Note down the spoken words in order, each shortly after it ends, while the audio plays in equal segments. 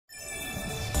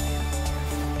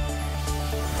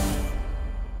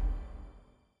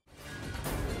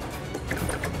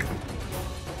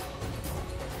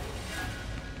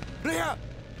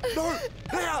No!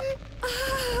 Rhea!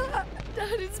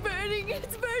 Dad, it's burning!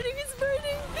 It's burning! It's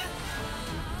burning!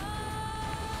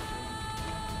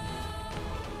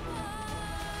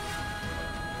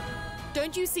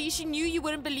 Don't you see? She knew you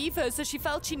wouldn't believe her, so she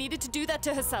felt she needed to do that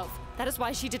to herself. That is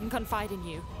why she didn't confide in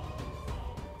you.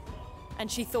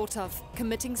 And she thought of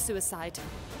committing suicide.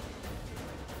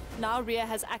 Now Rhea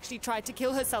has actually tried to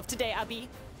kill herself today, Abby.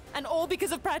 And all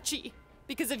because of Prachi.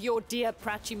 Because of your dear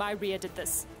Prachi, my Rhea did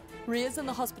this. Rhea's in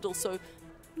the hospital, so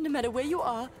no matter where you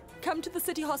are, come to the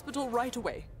city hospital right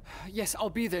away. Yes, I'll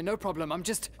be there, no problem.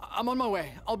 I'm on my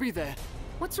way. I'll be there.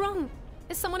 What's wrong?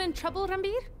 Is someone in trouble,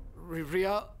 Ranbir?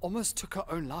 Rhea almost took her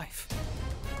own life.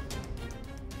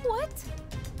 What?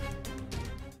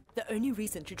 The only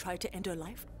reason she tried to end her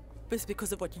life was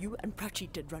because of what you and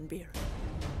Prachi did, Ranbir.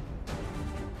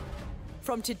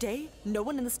 From today, no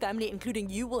one in this family, including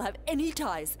you, will have any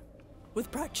ties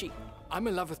with Prachi. I'm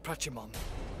in love with Prachi, Mom.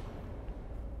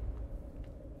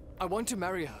 I want to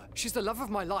marry her. She's the love of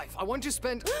my life. I want to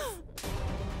spend...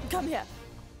 Come here.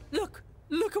 Look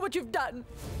at what you've done.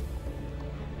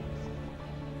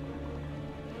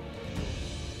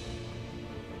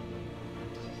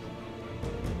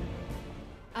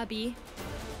 Abby,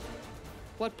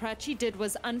 what Prachi did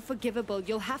was unforgivable.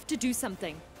 You'll have to do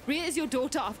something. Rhea is your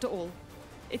daughter after all.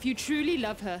 If you truly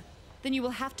love her, then you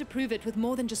will have to prove it with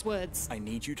more than just words. I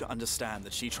need you to understand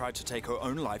that she tried to take her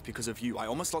own life because of you. I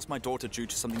almost lost my daughter due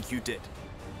to something you did.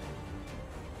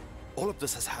 All of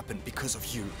this has happened because of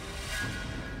you.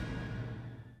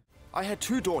 I had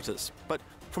 2 daughters, but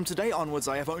from today onwards,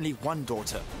 I have only 1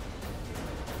 daughter.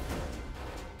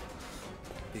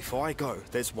 Before I go,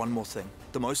 there's one more thing.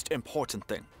 The most important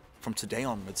thing. From today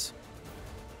onwards,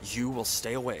 you will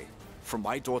stay away from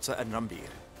my daughter and Ranbir.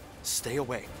 Stay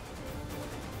away.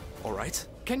 All right?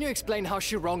 Can you explain how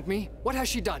she wronged me? What has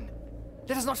she done?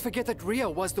 Let us not forget that Rhea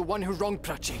was the one who wronged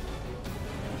Prachi.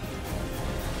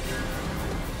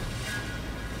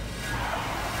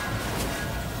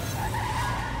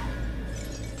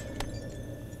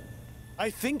 I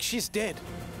think she's dead.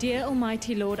 Dear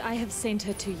Almighty Lord, I have sent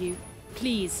her to you.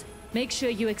 Please, make sure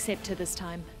you accept her this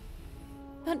time.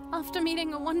 But after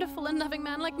meeting a wonderful and loving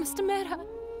man like Mr. Mehra,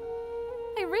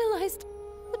 I realized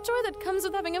the joy that comes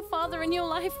with having a father in your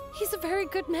life. He's a very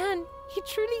good man. He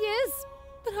truly is.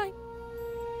 But I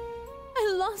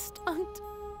lost Aunt.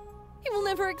 He will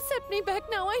never accept me back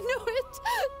now. I know it.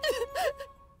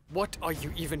 What are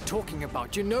you even talking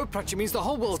about? You know Prachi means the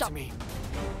whole world Stop. to me.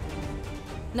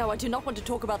 No, I do not want to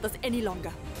talk about this any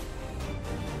longer.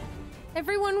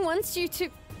 Everyone wants you to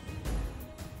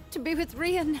be with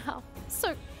Rhea now.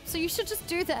 So you should just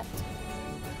do that.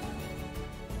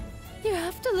 You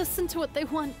have to listen to what they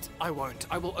want. I won't.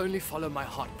 I will only follow my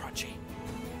heart, Prachi.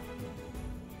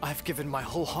 I have given my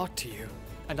whole heart to you,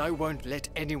 and I won't let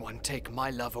anyone take my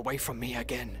love away from me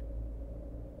again.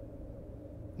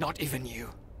 Not even you.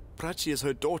 Prachi is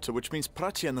her daughter, which means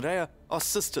Prachi and Rhea are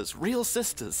sisters, real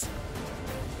sisters.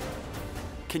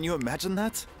 Can you imagine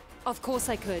that? Of course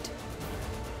I could.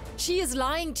 She is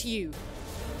lying to you.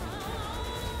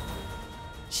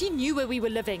 She knew where we were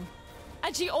living.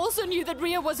 And she also knew that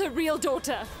Rhea was her real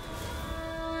daughter.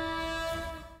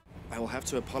 I will have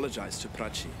to apologize to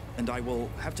Prachi, and I will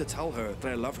have to tell her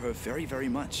that I love her very, very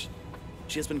much.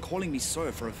 She has been calling me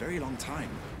so for a very long time.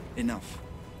 Enough.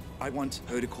 I want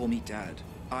her to call me Dad.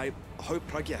 I hope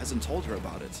Pragya hasn't told her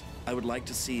about it. I would like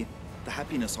to see the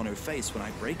happiness on her face when I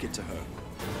break it to her.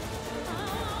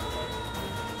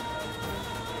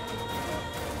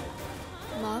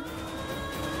 Mom?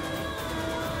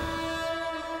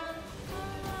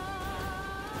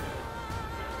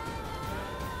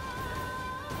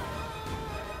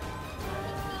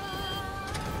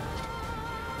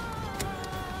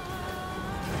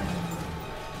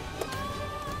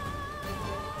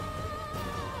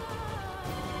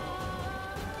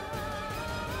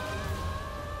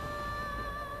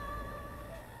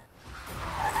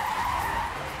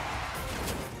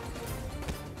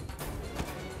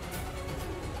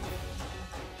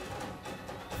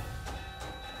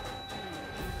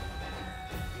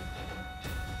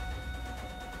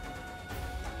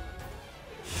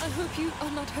 I hope you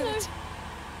are not hurt.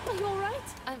 Are you all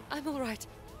right? I'm all right.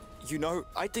 You know,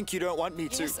 I think you don't want me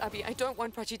to... Yes, Abby, I don't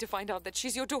want Prachi to find out that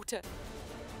she's your daughter.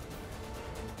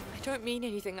 I don't mean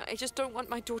anything. I just don't want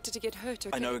my daughter to get hurt,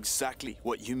 okay? I know exactly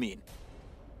what you mean.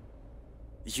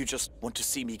 You just want to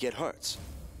see me get hurt,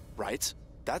 right?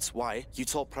 That's why you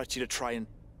told Prachi to try and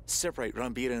separate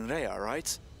Ranbir and Rhea,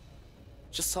 right?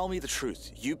 Just tell me the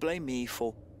truth. You blame me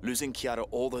for losing Kiara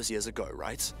all those years ago,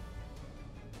 right?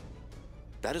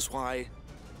 That is why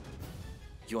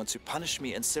you want to punish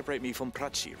me and separate me from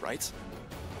Prachi, right?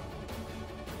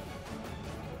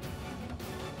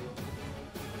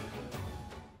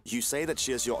 You say that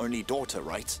she is your only daughter,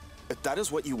 right? If that is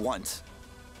what you want,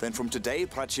 then from today,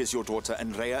 Prachi is your daughter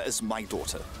and Rhea is my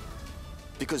daughter.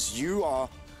 Because you are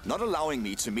not allowing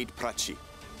me to meet Prachi.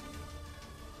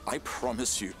 I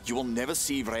promise you, you will never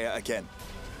see Rhea again.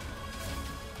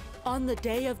 On the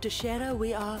day of Dussehra,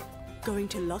 we are going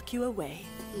to lock you away.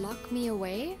 Lock me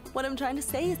away? What I'm trying to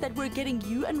say is that we're getting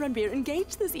you and Ranveer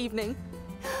engaged this evening.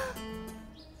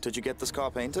 Did you get this car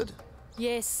painted?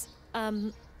 Yes.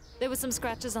 There were some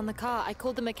scratches on the car. I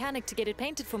called the mechanic to get it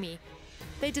painted for me.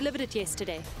 They delivered it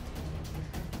yesterday.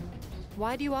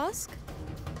 Why do you ask?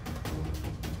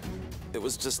 It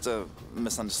was just a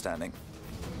misunderstanding.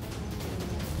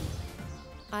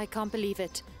 I can't believe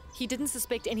it. He didn't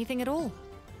suspect anything at all.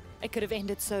 It could have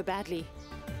ended so badly.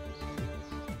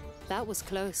 That was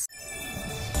close.